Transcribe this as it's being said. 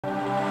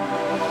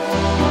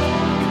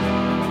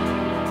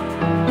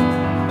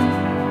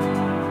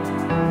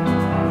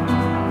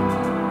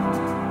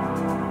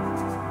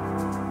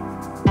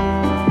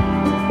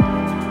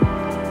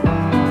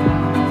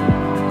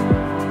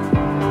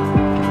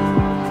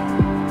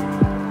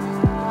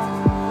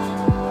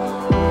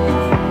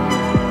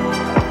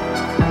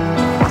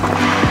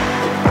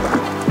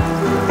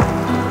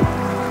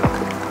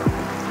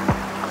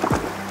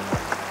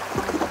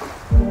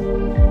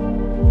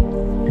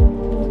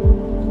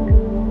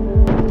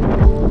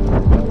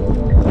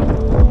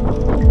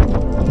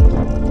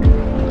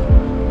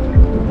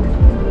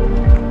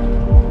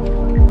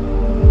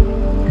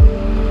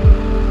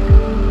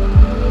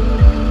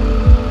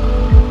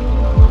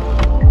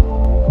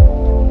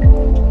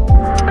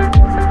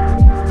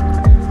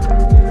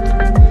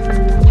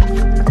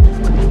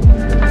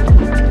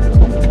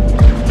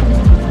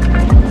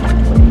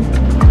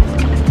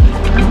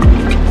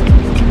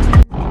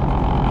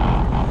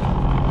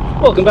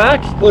welcome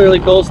back. Clearly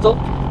Coastal.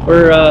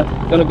 We're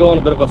going to go on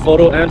a bit of a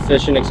photo and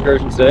fishing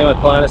excursion today. My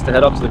plan is to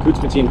head up to the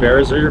Khutzeymateen Bear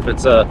Reserve.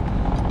 It's a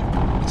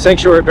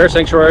sanctuary, bear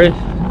sanctuary,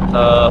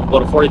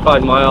 about a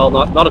 45-mile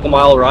nautical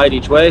mile ride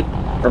each way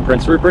from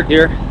Prince Rupert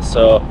here.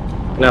 So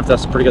I'm gonna have to have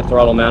some pretty good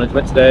throttle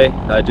management today.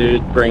 I do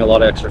bring a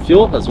lot of extra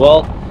fuel as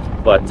well,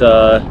 but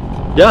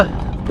yeah,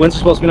 winds are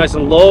supposed to be nice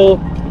and low.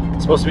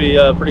 It's supposed to be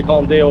a pretty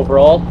calm day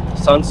overall.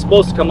 Sun's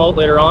supposed to come out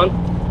later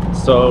on.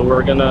 So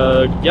we're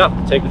gonna,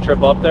 take the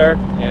trip up there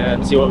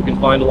and see what we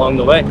can find along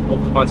the way.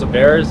 Hopefully find some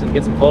bears and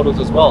get some photos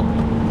as well.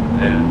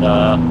 And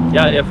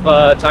if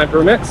time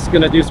permits,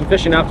 gonna do some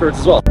fishing afterwards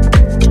as well.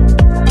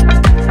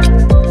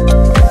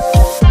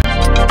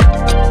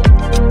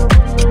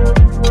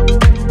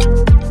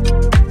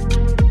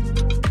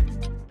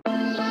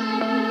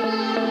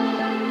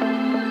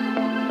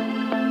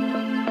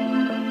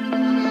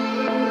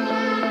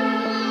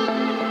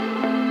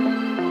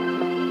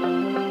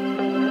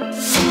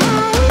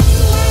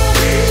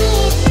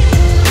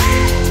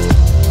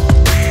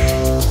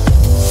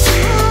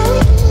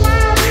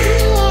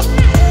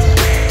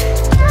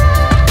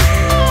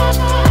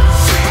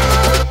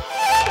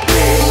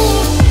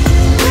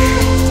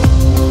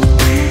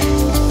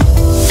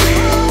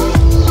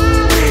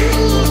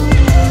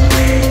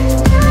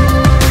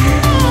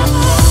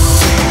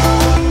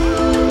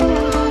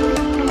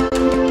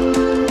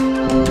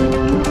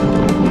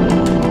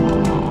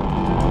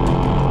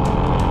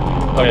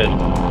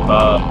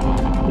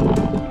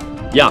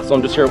 So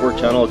I'm just here at work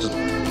channel, just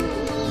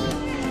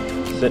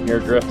sitting here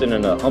drifting,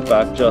 and a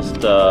humpback just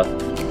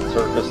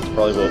surfaced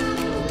probably about,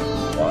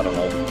 I don't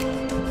know,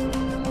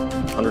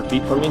 100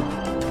 feet from me.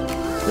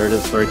 There it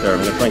is right there.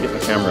 I'm going to try and get my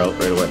camera out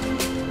right away.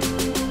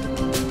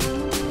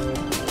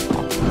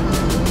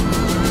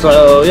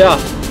 So yeah,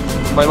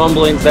 my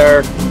mumbling's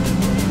there.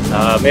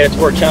 Made it to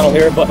work channel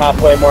here, about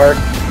halfway mark.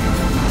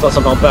 Saw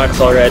some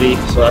humpbacks already,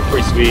 so that's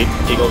pretty sweet.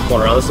 Eagles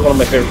going around. This is one of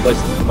my favorite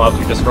places to come up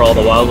to just for all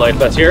the wildlife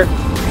that's here.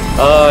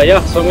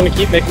 So I'm going to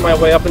keep making my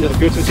way up into the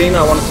Khutzeymateen.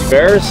 I want to see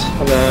bears,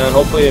 and then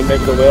hopefully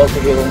maybe the whales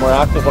will be a little more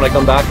active when I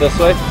come back this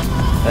way.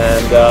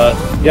 And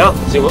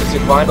see what we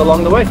find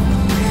along the way.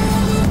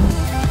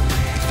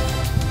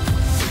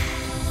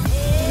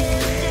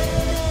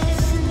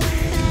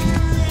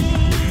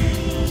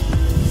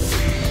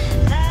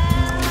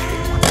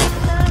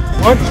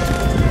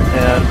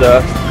 And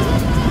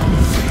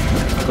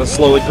just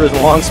slowly cruising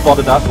along,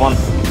 spotted that one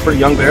pretty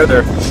young bear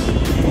there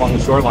along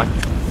the shoreline.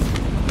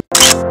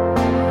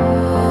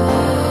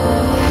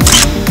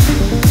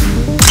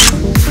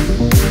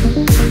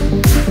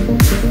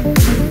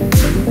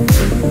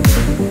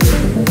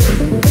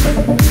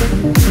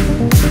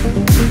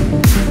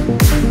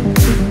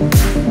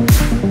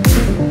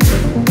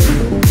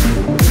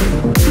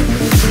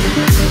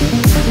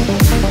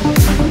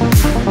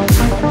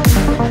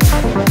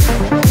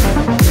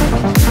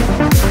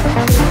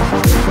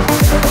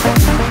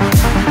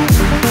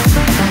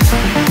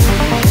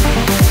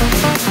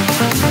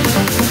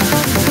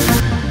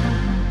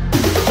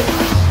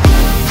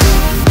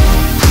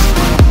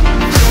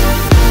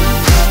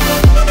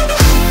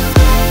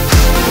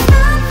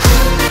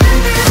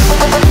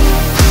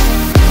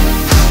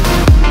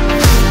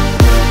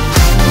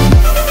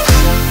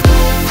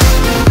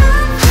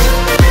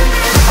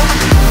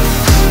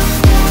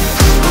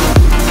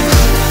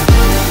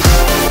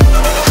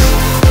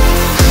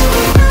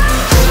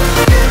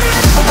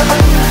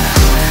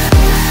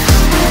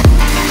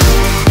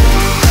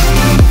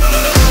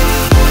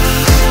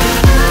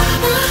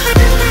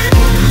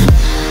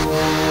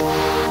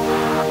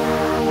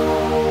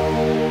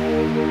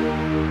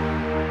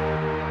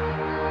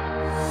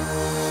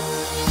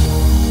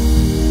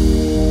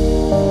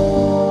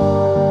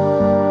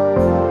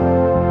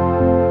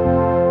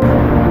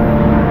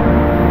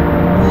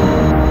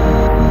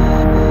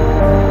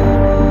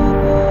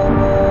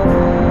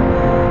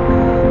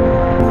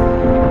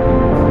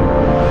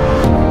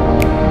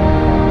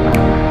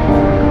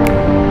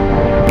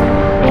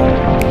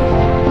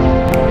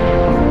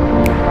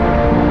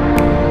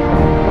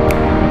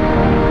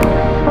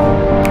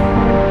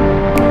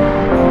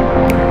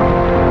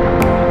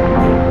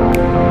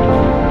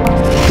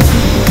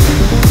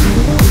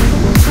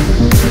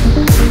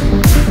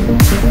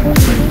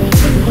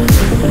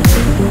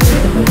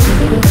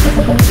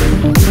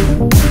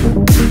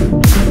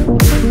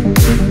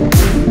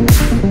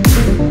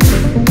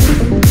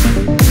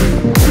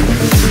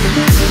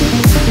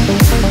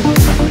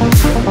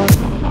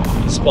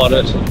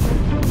 Spotted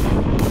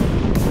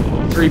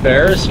 3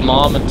 bears,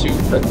 mom and 2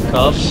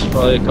 cubs,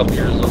 probably a couple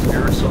years old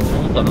here or so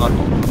old, I'm not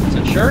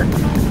 100% sure.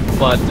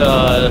 But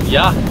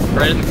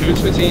right in the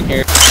Khutzeymateen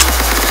here.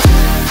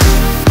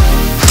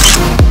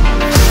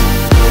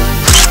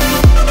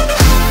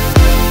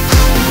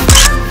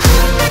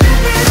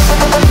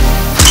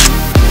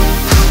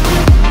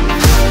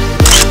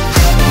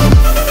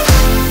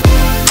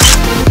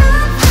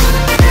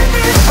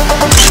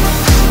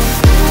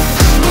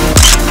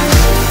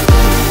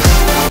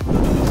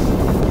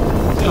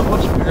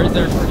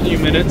 There for a few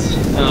minutes,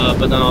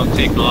 but then I'll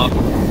take off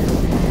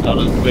out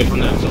of the way from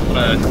them. So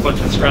I'm gonna put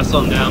some stress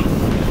on them,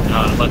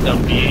 let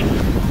them be.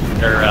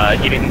 They're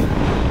eating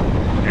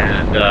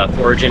and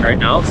foraging right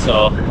now,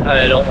 so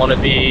I don't want to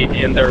be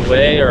in their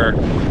way or,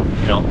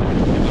 you know,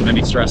 give them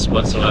any stress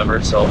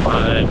whatsoever. So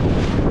I'm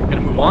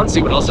gonna move on,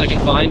 see what else I can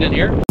find in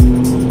here.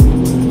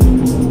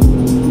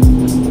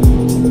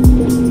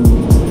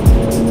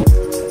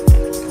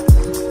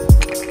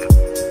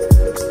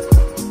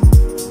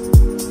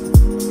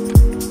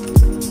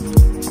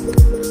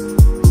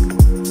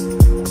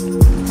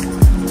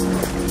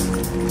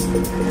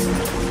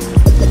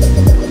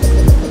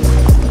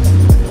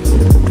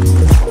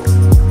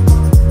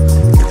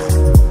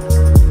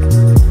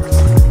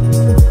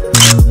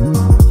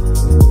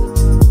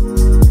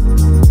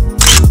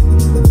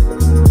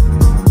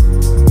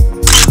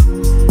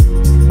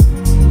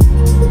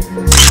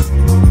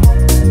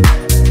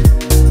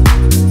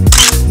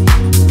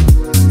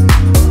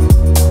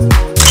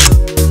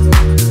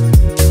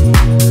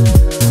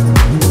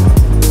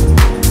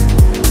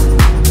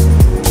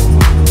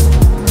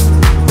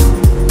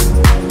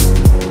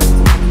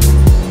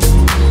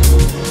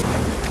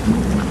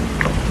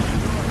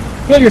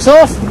 Good,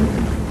 yourself?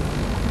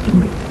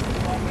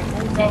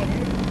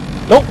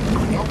 Nope.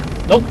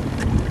 Nope.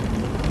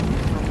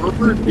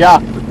 Rupert? Yeah.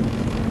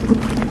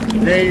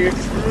 Hey,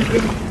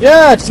 excursion?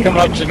 Yeah, just coming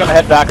up. She's gonna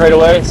head back right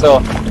away. So.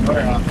 Oh,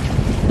 yeah.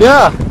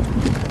 Yeah.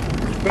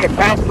 Put a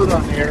passport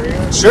on the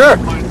area. Sure.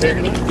 Mind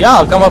taking it? Yeah,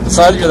 I'll come up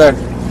beside you there.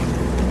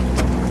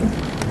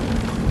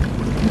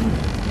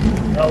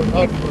 I was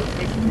thought you were a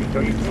fishery,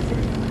 don't you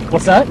think?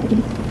 What's that?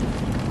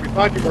 We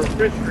thought you were a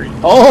fishery.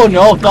 Oh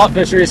no, not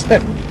fisheries.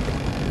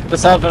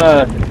 Just having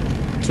a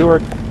tour.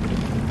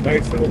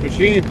 Nice little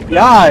machine.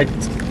 Yeah, it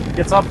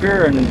gets up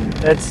here and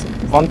it's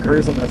fun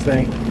cruising this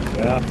thing.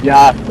 Yeah.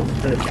 Yeah.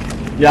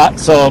 Yeah,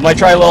 so I might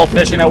try a little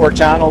fishing at work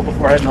channel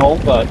before heading home,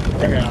 but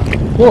Yeah.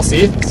 we'll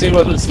see. See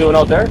what it's doing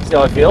out there, see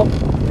how I feel.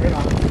 Right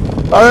on.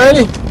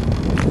 Alrighty.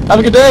 Have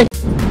a good day.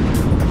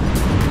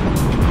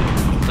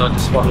 So I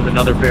just spotted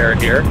another bear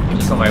here,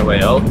 just on my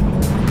way out.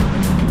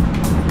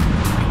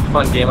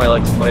 Fun game I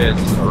like to play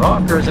is a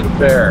rock or is it a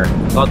bear?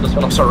 I thought this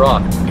one was a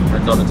rock.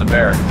 Turns out it's a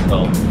bear.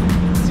 So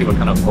let's see what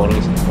kind of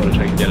photos and footage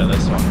I can get of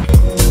this one.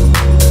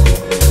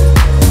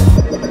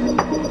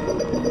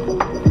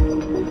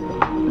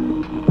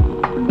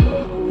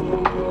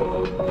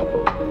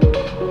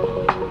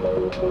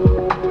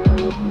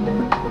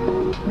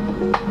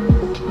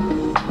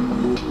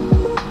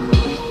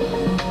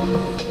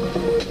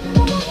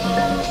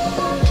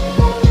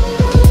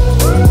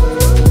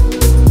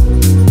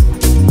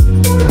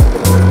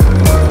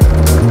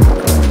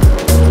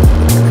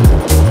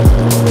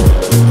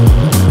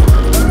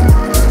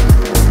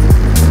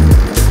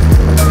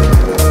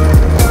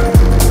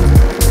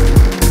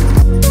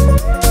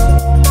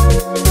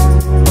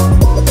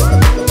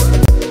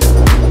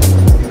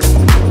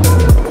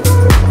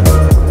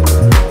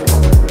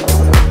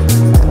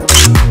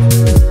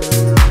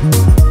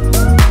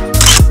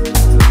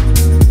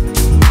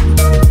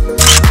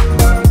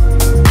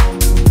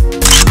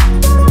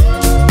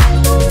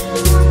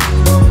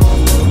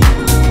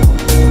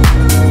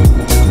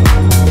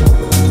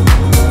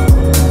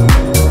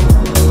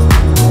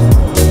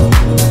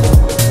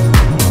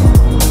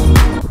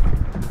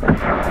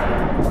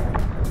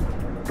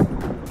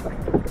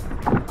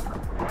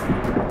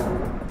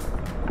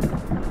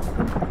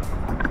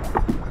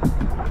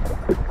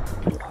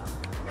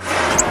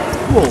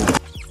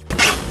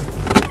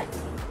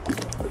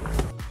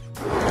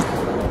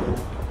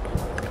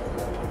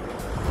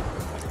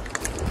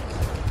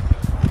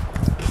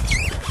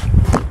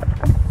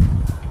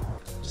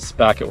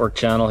 Back at work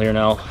channel here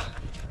now.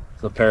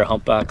 There's a pair of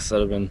humpbacks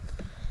that have been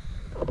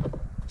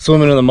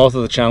swimming in the mouth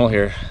of the channel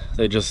here.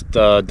 They just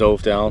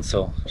dove down,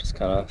 so just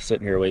kind of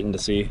sitting here waiting to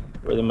see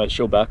where they might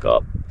show back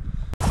up.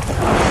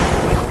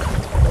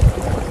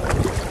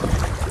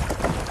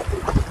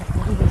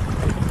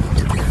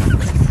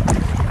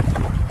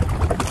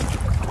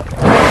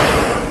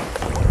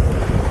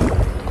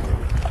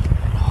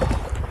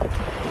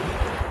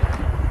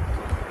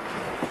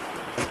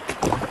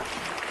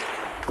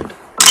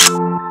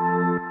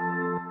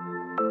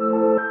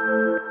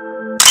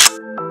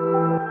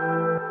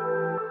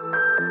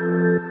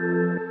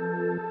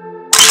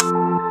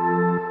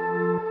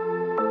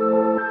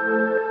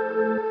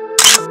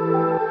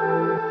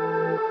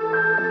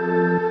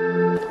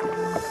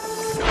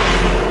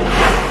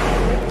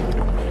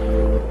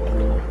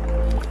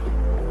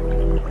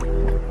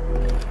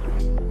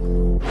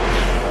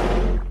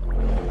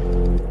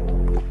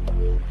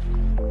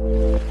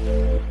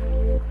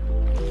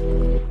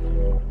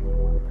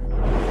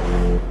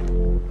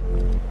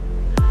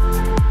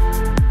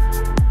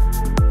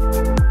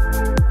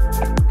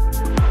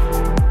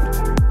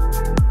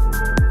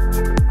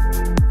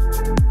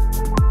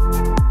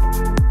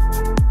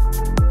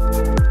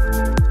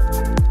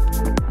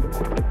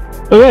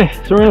 Okay,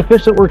 so we're gonna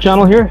fish at work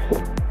channel here.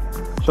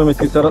 Show me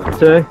two setups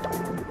today.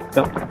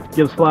 Got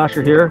Gibbs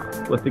flasher here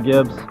with the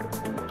Gibbs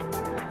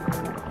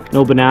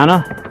no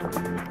banana,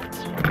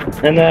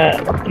 and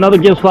then another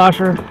Gibbs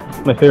flasher,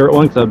 my favorite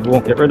one because I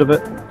won't get rid of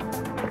it.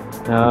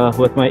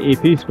 with my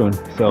EP spoon.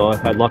 So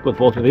I've had luck with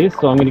both of these,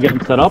 so I'm going to get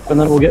them set up and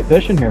then we'll get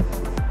fishing here.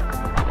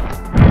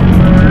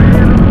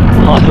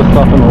 Lots of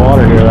stuff in the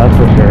water here, that's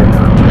for sure.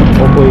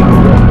 Hopefully we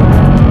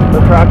can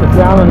attract a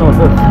salmon with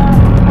this.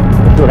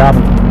 Let's see what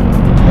happens.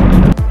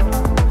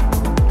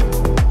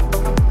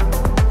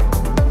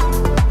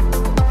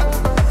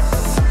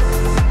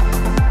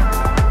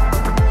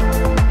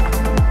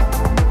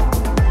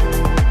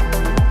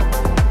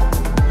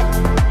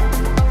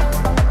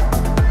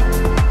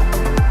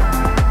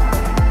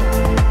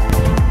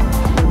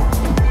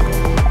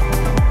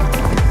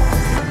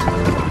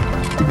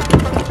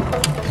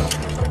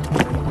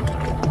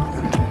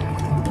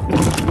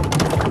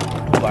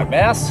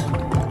 Bass,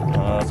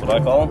 that's what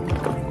I call them.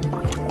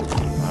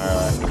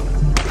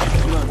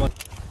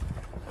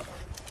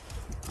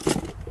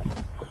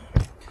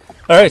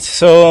 All right,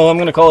 so I'm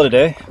gonna call it a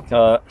day.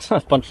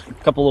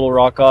 Couple little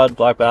rock cod,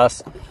 black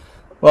bass.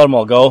 Let them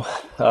all go.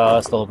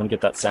 Still hoping to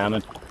get that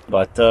salmon,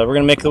 but we're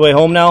gonna make the way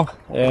home now,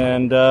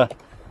 and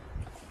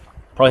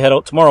probably head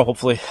out tomorrow.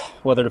 Hopefully,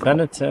 weather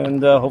dependent,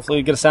 and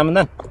hopefully get a salmon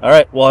then. All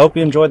right. Well, I hope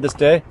you enjoyed this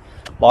day.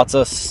 Lots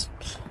of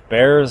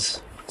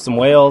bears, some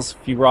whales, a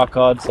few rock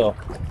cod. So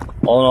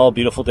all in all, a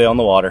beautiful day on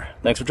the water.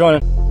 Thanks for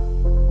joining.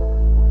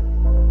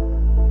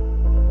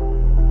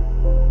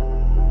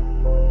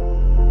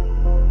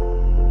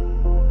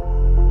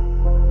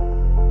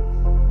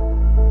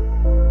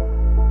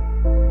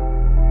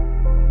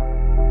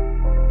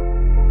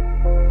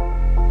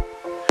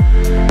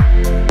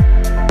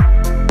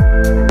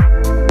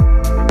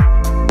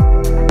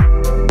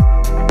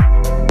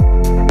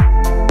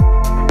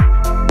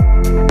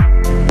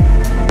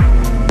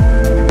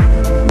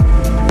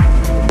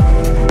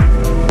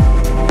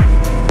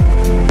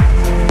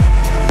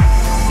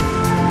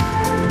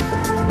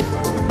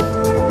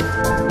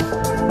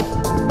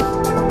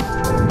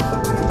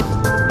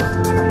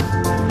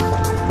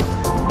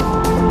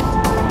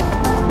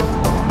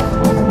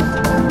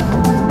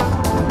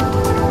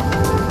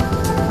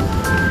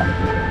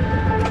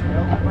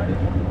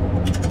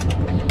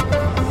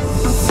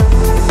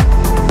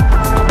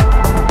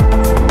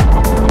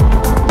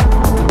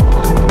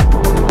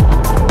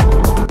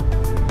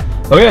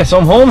 Okay, so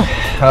I'm home.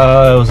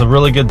 It was a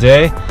really good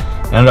day.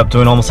 Ended up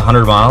doing almost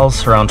 100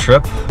 miles round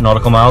trip,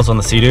 nautical miles on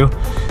the Sea-Doo,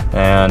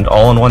 and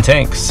all in one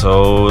tank.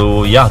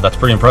 So yeah, that's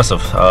pretty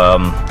impressive.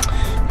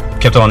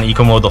 Kept it on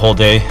eco mode the whole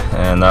day,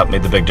 and that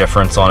made the big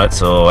difference on it.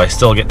 So I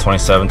still get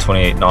 27,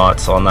 28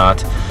 knots on that.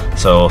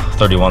 So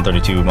 31,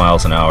 32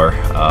 miles an hour.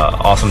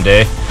 Awesome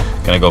day.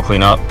 Gonna go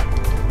clean up,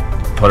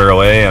 put her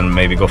away, and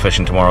maybe go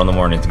fishing tomorrow in the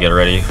morning to get her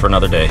ready for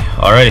another day.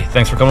 Alrighty,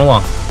 thanks for coming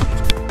along.